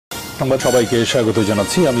সংবাদ সবাইকে স্বাগত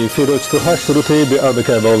জানাচ্ছি। আমি ফিরোজ তোহা। শুরুতেই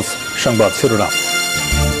সংবাদ শিরোনাম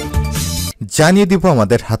জানিয়ে দিব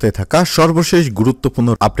আমাদের হাতে থাকা সর্বশেষ গুরুত্বপূর্ণ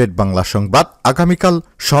আপডেট বাংলা সংবাদ। আগামীকাল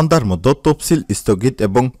সন্ধ্যার মধ্যে তফসিল স্থগিত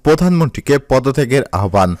এবং প্রধানমন্ত্রীকে পদত্যাগের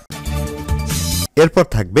আহ্বান। এরপর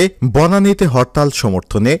থাকবে বনানীতে হরতাল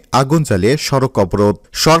সমর্থনে আগুন জ্বালিয়ে সড়ক অবরোধ,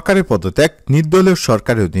 সরকারের পদত্যাগ, নির্দলীয়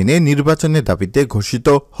সরকারের অধীনে নির্বাচনের দাবিতে ঘোষিত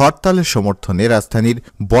হরতালের সমর্থনে রাজধানীর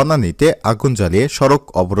বনানীতে আগুন জ্বালিয়ে সড়ক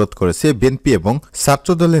অবরোধ করেছে বিএনপি এবং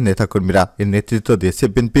ছাত্রদলের নেতাকর্মীরা। এর নেতৃত্ব দিয়েছে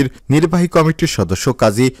বিএনপির নির্বাহী কমিটির সদস্য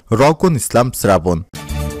কাজী রওকন ইসলাম শ্রাবণ।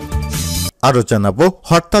 আরও জানাবো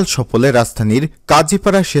হরতাল সফলে রাজধানীর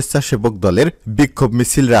কাজীপাড়া স্বেচ্ছাসেবক দলের বিক্ষোভ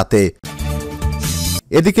মিছিল রাতে।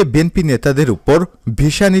 এদিকে বিএনপি নেতাদের উপর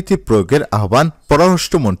ভিসা নীতি প্রয়োগের আহ্বান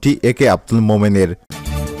পররাষ্ট্রমন্ত্রী একে আব্দুল মোমেনের।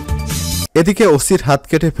 এদিকে ওসির হাত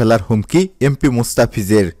কেটে ফেলার হুমকি এমপি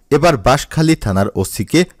মুস্তাফিজের। এবার বাঁশখালী থানার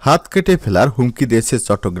ওসিকে হাত কেটে ফেলার হুমকি দিয়েছে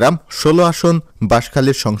চট্টগ্রাম 16 আসন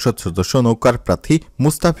বাঁশখালীর সংসদ সদস্য নৌকার প্রার্থী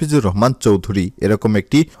মুস্তাফিজুর রহমান চৌধুরী। এরকম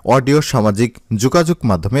একটি অডিও সামাজিক যোগাযোগ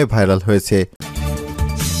মাধ্যমে ভাইরাল হয়েছে।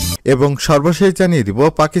 এবং সর্বশেষ জানিয়ে দিব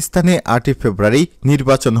পাকিস্তানে 8 ফেব্রুয়ারি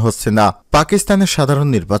নির্বাচন হচ্ছে না। পাকিস্তানের সাধারণ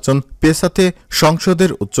নির্বাচন পেছাতে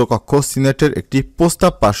সংসদের উচ্চকক্ষ সিনেটের একটি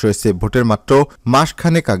প্রস্তাব পাশ হয়েছে। ভোটের মাত্র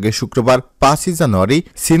মাসখানেক আগে শুক্রবার 5 জানুয়ারি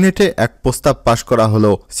সিনেটে এক প্রস্তাব পাশ করা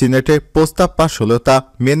হলো। সিনেটে প্রস্তাব পাশ হলেও তা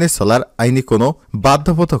মেনে চলার আইনি কোনো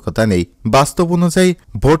বাধ্যবাধকতা নেই। বাস্তব অনুযায়ী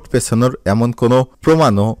ভোট পেছানোর এমন কোনো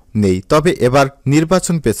প্রমাণও নেই। তবে এবার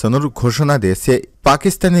নির্বাচন পেছানোর ঘোষণা দিয়েছে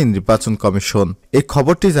পাকিস্তানের নির্বাচন কমিশন। এই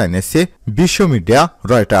খবরটি জানিয়েছে বিশ্ব মিডিয়া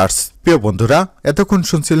রয়টার্স। প্রিয় বন্ধুরা, এতক্ষণ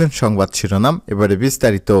শুনছিলেন সংবাদ শিরোনাম, এবারে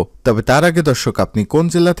বিস্তারিত। তবে তার আগে দর্শক, আপনি কোন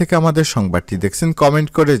জেলা থেকে আমাদের সংবাদটি দেখছেন কমেন্ট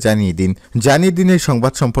করে জানিয়ে দিন এই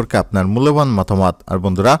সংবাদ সম্পর্কে আপনার মূল্যবান মতামত। আর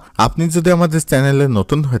বন্ধুরা, আপনি যদি আমাদের চ্যানেলে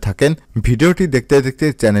নতুন হয়ে থাকেন, ভিডিওটি দেখতে দেখতে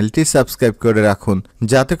চ্যানেলটি সাবস্ক্রাইব করে রাখুন,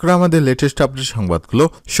 যাতে করে আমাদের লেটেস্ট আপডেট সংবাদগুলো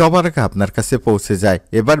সবার আগে আপনার কাছে পৌঁছে যায়।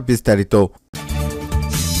 এবার বিস্তারিত।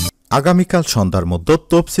 আগামীকাল সন্ধ্যার মধ্যে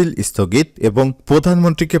তফসিল স্থগিত এবং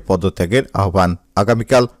প্রধানমন্ত্রীকে পদত্যাগের আহ্বান।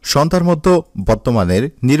 আগামীকাল সন্ধ্যার মধ্যে বর্তমানের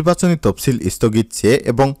নির্বাচনী তফসিল স্থগিত চেয়ে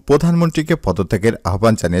এবং প্রধানমন্ত্রীকে পদত্যাগের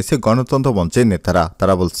আহ্বান জানিয়েছে গণতন্ত্র মঞ্চের নেতারা।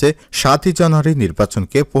 তারা বলছে 7 জানুয়ারি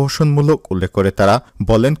নির্বাচনকে প্রহসনমূলক উল্লেখ করে তারা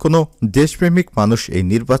বলেন কোনো দেশপ্রেমিক মানুষ এই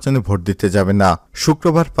নির্বাচনে ভোট দিতে যাবে না।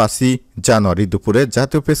 শুক্রবার 5 জানুয়ারি দুপুরে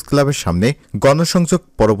জাতীয় প্রেস ক্লাবের সামনে গণসংযোগ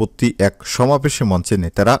পরবর্তী এক সমাবেশে মঞ্চের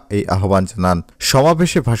নেতারা এই আহ্বান জানান।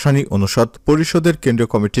 সমাবেশে ভাসানী অনুষদ পরিষদের কেন্দ্রীয়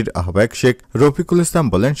কমিটির আহ্বায়ক শেখ রফিকুল ইসলাম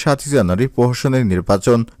বলেন 7 জানুয়ারি প্রহসনের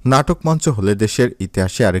নির্বাচন নাটক মঞ্চ হলে দেশের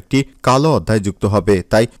ইতিহাসে আরেকটি কালো অধ্যায় যুক্ত হবে।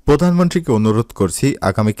 তাই প্রধানমন্ত্রীকে অনুরোধ করছি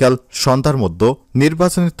আগামীকাল সন্ধ্যার মধ্যে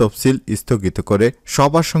নির্বাচনের তফসিল স্থগিত করে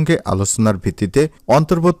সবার সঙ্গে আলোচনার ভিত্তিতে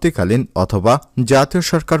অন্তর্বর্তীকালীন অথবা জাতীয়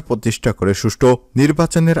সরকার প্রতিষ্ঠা করে সুষ্ঠু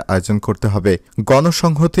নির্বাচনের আয়োজন করতে হবে।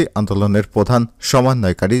 গণসংহতি আন্দোলনের প্রধান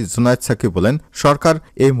সমন্বয়কারী জুনায়েদ সাকিব বলেন সরকার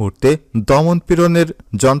এই মুহূর্তে দমন পীড়নের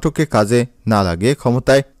যন্ত্রকে কাজে না লাগিয়ে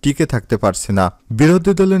ক্ষমতায় টিকে থাকতে পারছে না।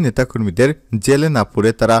 বিরোধী দলের নেতাকর্মীদের জেলে না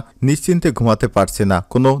পুরে তারা নিশ্চিন্তে ঘুমাতে পারছে না।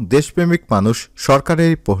 কোনো দেশপ্রেমিক মানুষ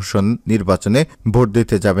সরকারের প্রহসন নির্বাচনে ভোট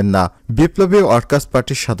দিতে যাবেন না। বিপ্লবী ওয়ার্কার্স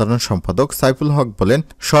পার্টির সাধারণ সম্পাদক সাইফুল হক বলেন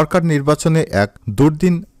সরকার নির্বাচনে এক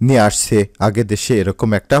দুর্দিন নিয়ে আসছে। আগে দেশে এরকম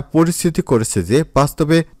একটা পরিস্থিতি করেছে যে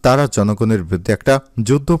বাস্তবে তারা জনগণের বিরুদ্ধে একটা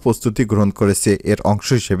যুদ্ধ প্রস্তুতি গ্রহণ করেছে। এর অংশ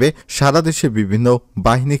হিসেবে সারা দেশে বিভিন্ন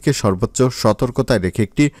বাহিনীকে সর্বোচ্চ সতর্কতায় রেখে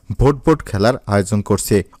একটি ভোট খেলার আয়োজন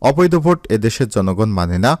করছে। অবৈধ ভোট এদেশের জনগণ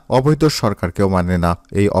মানে না, অবৈধ সরকারকেও মানে না।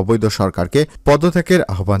 এই অবৈধ সরকারকে পদত্যাগের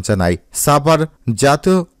আহ্বান জানাই। সাভার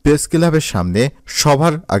জাতীয় প্রেস ক্লাবের সামনে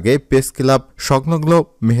সভার আগে প্রেস ক্লাব সংলগ্ন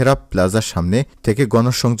মেহরাব প্লাজার সামনে থেকে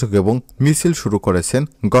গণসংযোগ এবং মিছিল শুরু করেছেন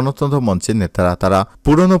গণতন্ত্র মঞ্চের নেতারা। তারা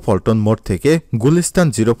পুরনো পল্টন মোড় থেকে গুলিস্তান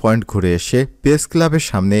 0 পয়েন্ট ঘুরে এসে প্রেস ক্লাবের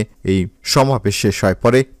সামনে এই সমাবেশ শেষ হয়।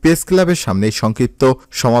 পরে প্রেস ক্লাবের সামনে সংক্ষিপ্ত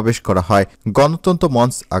সমাবেশ করা হয়। গণতন্ত্র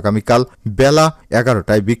মঞ্চ আগামীকাল বেলা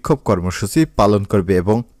 11টায় বিক্ষোভ কর্মসূচি পালন করবে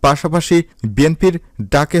এবং পাশাপাশি বিএনপির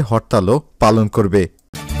ডাকে হরতালও পালন করবে।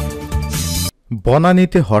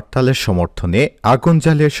 বনানীতে হরতালের সমর্থনে আগুন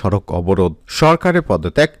জ্বালিয়ে সড়ক অবরোধ, সরকারের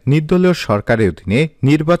পদত্যাগ, নির্দলীয় সরকারের অধীনে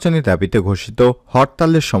নির্বাচনের দাবিতে ঘোষিত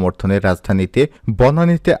হরতালের সমর্থনে রাজধানীতে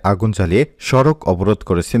বনানীতে আগুন জ্বালিয়ে সড়ক অবরোধ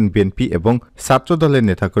করেছেন বিএনপি এবং ছাত্রদলের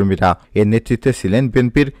নেতাকর্মীরা। এর নেতৃত্বে ছিলেন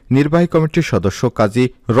বিএনপির নির্বাহী কমিটির সদস্য কাজী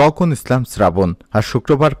রওকন ইসলাম শ্রাবণ। আর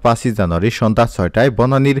শুক্রবার 5 জানুয়ারি সন্ধ্যা 6টায়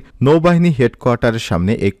বনানীর নৌবাহিনী হেডকোয়ার্টারের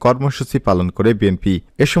সামনে এই কর্মসূচি পালন করে বিএনপি।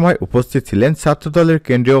 এ সময় উপস্থিত ছিলেন ছাত্রদলের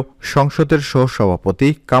কেন্দ্রীয় সংসদের সহসভাপতি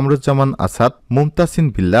কামরুজ্জামান আসাদ, মুমতাসিন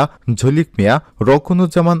বিল্লাহ, ঝলিক মিয়া,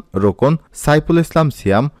 রকুনুজ্জামান রোকন, সাইফুল ইসলাম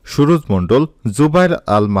সিয়াম, সুরজ মণ্ডল, জুবাইর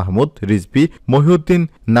আল মাহমুদ রিজভী, মহিউদ্দিন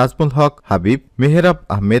নাজমুল হক হাবিব, মেহরাব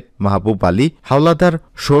আহমেদ মাহবুব আলী, হাওলাদার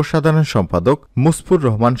সহ-সাধারণ সম্পাদক মুসফুর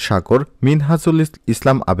রহমান সাগর, মিনহাজুল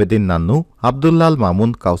ইসলাম আবেদিন নান্নু, আব্দুল্লাল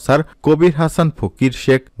মামুন কাউসার, কবির হাসান ফকির,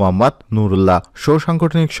 শেখ মোহাম্মদ নুরুল্লাহ,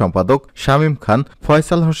 সহ-সাংগঠনিক সম্পাদক শামীম খান,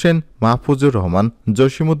 ফয়সাল হোসেন, মাহফুজুর রহমান,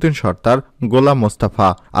 জসিমউদ্দিন সর্দার, গোলাম মোস্তফা।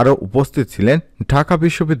 আরও উপস্থিত ছিলেন ঢাকা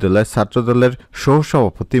বিশ্ববিদ্যালয় ছাত্রদলের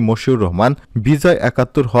সহসভাপতি মশিউর রহমান, বিজয়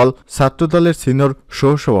 ৭১ হল ছাত্রদলের সিনিয়র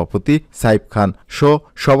সহসভাপতি সাইফ খান,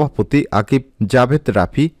 সভাপতি আকিব জাভেদ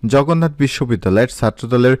রাফি, জগন্নাথ বিশ্ববিদ্যালয়ের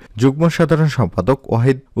ছাত্রদলের যুগ্ম সাধারণ সম্পাদক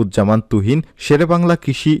ওয়াহিদ উজ্জামান তুহিন, শেরেবাংলা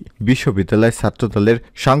কৃষি বিশ্ববিদ্যালয় ছাত্রদলের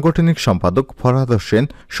সাংগঠনিক সম্পাদক ফরহাদ হোসেন,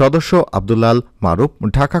 সদস্য আব্দুল্লাল মারুফ,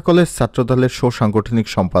 ঢাকা কলেজ ছাত্রদলের সাংগঠনিক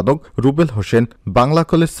সম্পাদক রুবেল হোসেন, বাংলা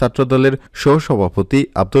কলেজ ছাত্রদলের সহসভাপতি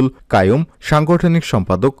আব্দুল কায়ুম, সাংগঠনিক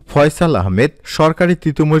সম্পাদক ফয়সাল আহমেদ, সরকারি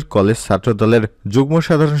তিতুমির কলেজ ছাত্রদলের যুগ্ম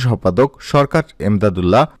সাধারণ সম্পাদক সরকার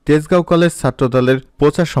এমদাদুল্লাহ, তেজগাঁও কলেজ ছাত্রদলের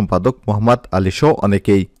প্রচার সম্পাদক মোহাম্মদ আলী সহ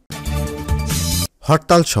অনেকেই।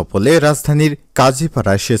 হরতাল সফলে রাজধানীর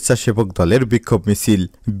কাজীপাড়ায় স্বেচ্ছাসেবক দলের বিক্ষোভ মিছিল।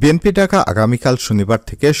 বিএনপি ডাকা আগামীকাল শনিবার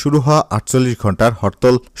থেকে শুরু হওয়া ৪৮ ঘণ্টার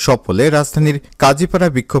হরতাল সফলে রাজধানীর কাজীপাড়া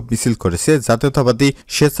বিক্ষোভ মিছিল করেছে জাতীয়তাবাদী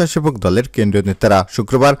স্বেচ্ছাসেবক দলের কেন্দ্রীয় নেতারা।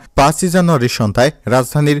 শুক্রবার ৫ জানুয়ারি সন্ধ্যায়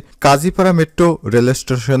রাজধানীর কাজীপাড়া মেট্রো রেল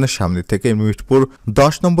স্টেশনের সামনে থেকে মিরপুর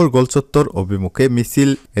 ১০ নম্বর গোলচত্বর অভিমুখে মিছিল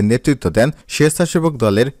এর নেতৃত্ব দেন স্বেচ্ছাসেবক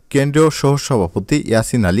দলের কেন্দ্রীয় সহসভাপতি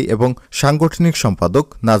ইয়াসিন আলী এবং সাংগঠনিক সম্পাদক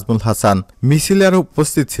নাজমুল হাসান। মিছিলে আরও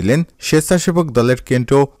উপস্থিত ছিলেন স্বেচ্ছাসেবক দলের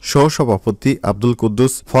কেন্দ্রীয় সহসভাপতি আব্দুল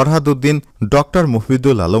কুদ্দুস, ফরহাদ উদ্দিন, ড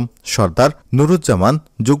মুফিদুল আলম সর্দার, নুরুজ্জামান,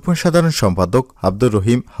 যুগ্ম সাধারণ সম্পাদক আব্দুর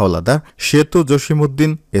রহিম হাওলাদার, সেতু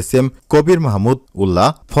জসিমউদ্দিন, এস.এম. কবির মাহমুদ উল্লাহ,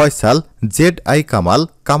 ফয়সাল, জেড.আই. কামাল,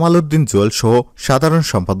 কামাল উদ্দিন জুয়েল সহ সাধারণ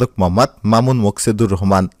সম্পাদক মোহাম্মদ মামুন মোকসেদুর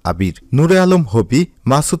রহমান আবির, নূরে আলম হবি,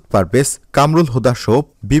 মাসুদ পারভেজ, কামরুল হুদা সহ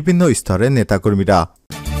বিভিন্ন স্তরের নেতাকর্মীরা।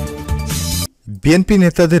 বিএনপি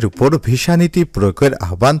নেতাদের উপর ভিসা নীতি প্রয়োগের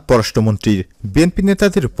আহ্বান পররাষ্ট্রমন্ত্রীর। বিএনপি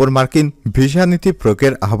নেতাদের উপর মার্কিন ভিসা নীতি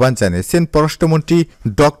প্রয়োগের আহ্বান জানিয়েছেন পররাষ্ট্রমন্ত্রী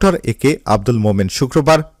ড এ.কে আব্দুল মোমেন।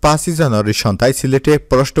 শুক্রবার ৫ জানুয়ারি সন্ধ্যায় সিলেটে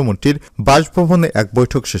পররাষ্ট্রমন্ত্রীর বাসভবনে এক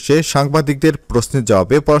বৈঠক শেষে সাংবাদিকদের প্রশ্নের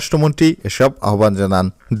জবাবে পররাষ্ট্রমন্ত্রী এসব আহ্বান জানান।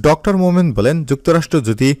 ড মোমেন বলেন, যুক্তরাষ্ট্র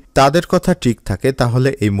যদি তাদের কথা ঠিক থাকে তাহলে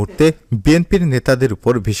এই মুহূর্তে বিএনপির নেতাদের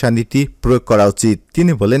উপর ভিসা নীতি প্রয়োগ করা উচিত।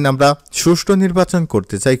 তিনি বলেন, আমরা সুষ্ঠু নির্বাচন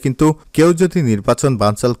করতে চাই, কিন্তু কেউ যদি নির্বাচন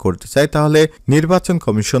বানচাল করতে চায় তাহলে নির্বাচন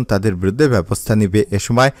কমিশন তাদের বিরুদ্ধে ব্যবস্থা নেবে। এ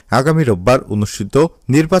সময় আগামী রোববার অনুষ্ঠিত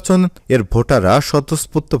নির্বাচন এর ভোটাররা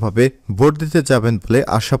স্বতঃস্ফূর্তভাবে ভোট দিতে যাবেন বলে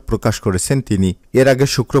আশা প্রকাশ করেছেন তিনি। এর আগে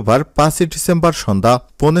শুক্রবার ৫ ডিসেম্বর সন্ধ্যা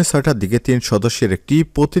 ৫:৩০টার দিকে ৩ সদস্যের একটি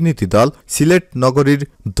প্রতিনিধি দল সিলেট নগরীর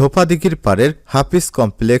ধোপাদিঘির পাড়ের হাফিজ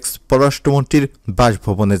কমপ্লেক্স পররাষ্ট্রমন্ত্রীর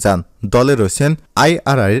বাসভবনে যান। দলে রয়েছেন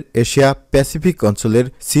আইআরআর এশিয়া প্যাসিফিক অঞ্চলের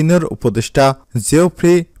সিনিয়র উপদেষ্টা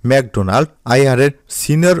জেওফ্রি McDonald, আইআরএর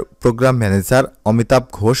senior programme manager Amitabh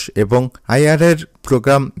Ghosh এবং আইআরএর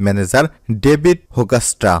প্রোগ্রাম ম্যানেজার ডেভিড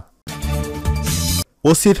হোগাস্ট্রা।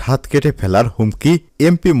 ওসির হাত কেটে ফেলার হুমকি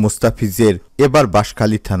এমপি মুস্তাফিজের। এবার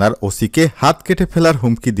বাঁশখালী থানার ওসিকে হাত কেটে ফেলার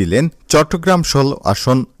হুমকি দিলেন চট্টগ্রাম ১৬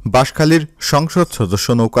 আসন বাঁশখালীর সংসদ সদস্য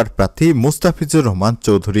নৌকার প্রার্থী মুস্তাফিজুর রহমান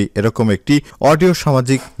চৌধুরী। এরকম একটি অডিও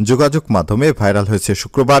সামাজিক যোগাযোগ মাধ্যমে ভাইরাল হয়েছে।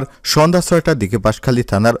 শুক্রবার সন্ধ্যা ৬টার দিকে বাঁশখালী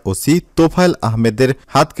থানার ওসি তোফায়েল আহমেদের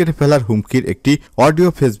হাত কেটে ফেলার হুমকির একটি অডিও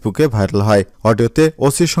ফেসবুকে ভাইরাল হয়। অডিওতে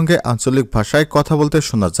ওসির সঙ্গে আঞ্চলিক ভাষায় কথা বলতে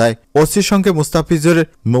শোনা যায়। ওসির সঙ্গে মুস্তাফিজুর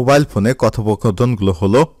মোবাইল ফোনে কথোপকথনগুলো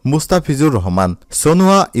হল, মুস্তাফিজুর রহমান,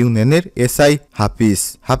 সোনুয়া ইউনিয়নের এসআই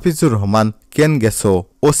হাফিজুর রহমান, কেন গেছো?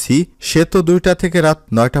 ওসি, সে তো ২টা থেকে রাত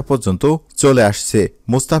 ৯টা পর্যন্ত চলে আসছে।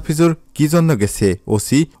 মুস্তাফিজুর কি জন্য গেছে?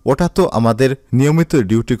 ওসি, ওটা তো আমাদের নিয়মিত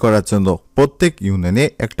ডিউটি করার জন্য। প্রত্যেক ইউনিয়নে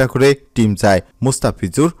একটা করে টিম যায়।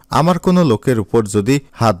 মুস্তাফিজুর, আমার কোনো লোকের উপর যদি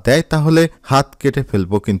হাত দেয় তাহলে হাত কেটে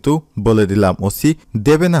ফেলবো, কিন্তু বলে দিলাম। ওসি,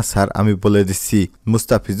 দেবে না স্যার, আমি বলে দিচ্ছি।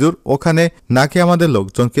 মুস্তাফিজুর, ওখানে নাকি আমাদের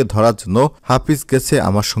লোকজনকে ধরার জন্য হাফিজ গেছে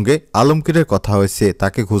আমার সঙ্গে আলমগীরের কথা হয়েছে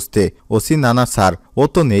তাকে খুঁজতে। ওসি, নানা স্যার, ও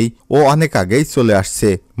তো নেই, ও অনেক আগেই চলে আসছে।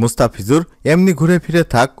 মুস্তাফিজুর, এমনি ঘুরে ফিরে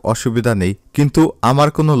থাক, অসুবিধা নেই, কিন্তু আমার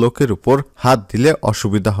কোনো লোকের উপর হাত দিলে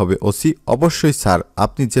অসুবিধা হবে। ওসি, অবশ্যই স্যার,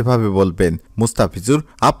 আপনি যেভাবে বলবেন। মুস্তাফিজুর,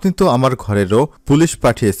 আপনি তো আমার ঘরেরও পুলিশ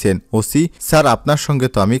পাঠিয়েছেন। ওসি, স্যার, আপনার সঙ্গে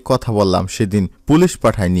তো আমি কথা বললাম সেদিন, পুলিশ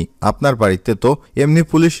পাঠায়নি। আপনার বাড়িতে তো এমনি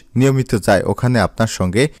পুলিশ নিয়মিত যায়, ওখানে আপনার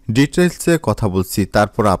সঙ্গে ডিটেলসে কথা বলছি,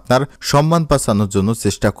 তারপর আপনার সম্মান বাঁচানোর জন্য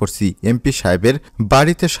চেষ্টা করছি। এমপি সাহেবের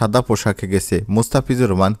বাড়িতে সাদা পোশাকে গেছে। মুস্তাফিজুর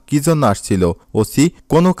রহমান, কি জন্য আসছিল? ওসি,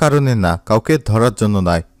 কোনো কারণে না, কাউকে ধরার জন্য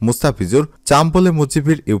নয়। মুস্তাফিজুর চাম্বলে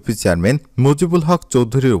মুজিবের ইউপি চেয়ারম্যান মুজিবুল হক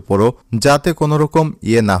চৌধুরীর উপরও যাতে কোনোরকম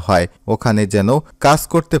না হয়, ওখানে যেন কাজ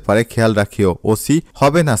করতে পারে খেয়াল রাখিও। ওসি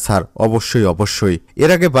হবে না স্যার, অবশ্যই। এর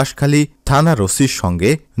আগে বাঁশখালী থানার ওসির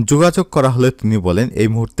সঙ্গে যোগাযোগ করা হলে তিনি বলেন, এই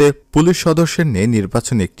মুহূর্তে পুলিশ সদস্যের নিয়ে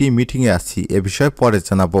নির্বাচনে একটি মিটিংয়ে আছি, এ বিষয়ে পরে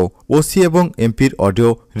জানাবো। ওসি এবং এমপির অডিও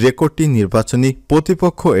রেকর্ডটি নির্বাচনী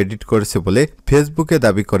প্রতিপক্ষ এডিট করেছে বলে ফেসবুকে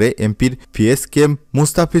দাবি করে এমপির পিএসকেএম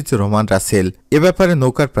মুস্তাফিজুর রহমান রাসেল। এ ব্যাপারে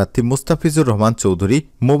নৌকার প্রার্থী মুস্তাফিজুর রহমান চৌধুরী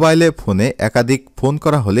মোবাইলে ফোনে একাধিক ফোন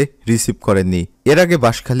করা হলে রিসিভ করেননি। এর আগে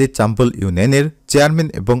বাঁশখালী চাম্বল ইউনিয়নের চেয়ারম্যান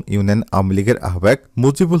এবং ইউনিয়ন আওয়ামী লীগের আহ্বায়ক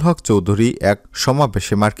মুজিবুল হক চৌধুরী এক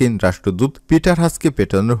সমাবেশে মার্কিন রাষ্ট্রদূত পিটার হাসকে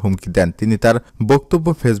পেটানোর হুমকি দেন। তিনি তার বক্তব্য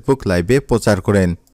ফেসবুক লাইভে প্রচার করেন।